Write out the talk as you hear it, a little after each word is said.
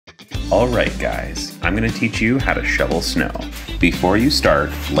Alright guys, I'm going to teach you how to shovel snow. Before you start,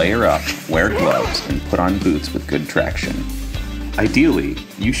 layer up, wear gloves, and put on boots with good traction. Ideally,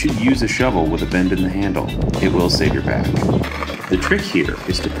 you should use a shovel with a bend in the handle. It will save your back. The trick here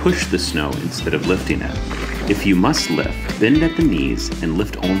is to push the snow instead of lifting it. If you must lift, bend at the knees and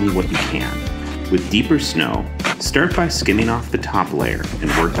lift only what you can. With deeper snow, start by skimming off the top layer and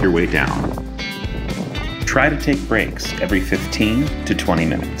work your way down. Try to take breaks every 15 to 20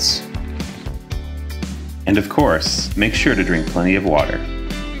 minutes. And of course, make sure to drink plenty of water.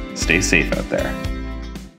 Stay safe out there.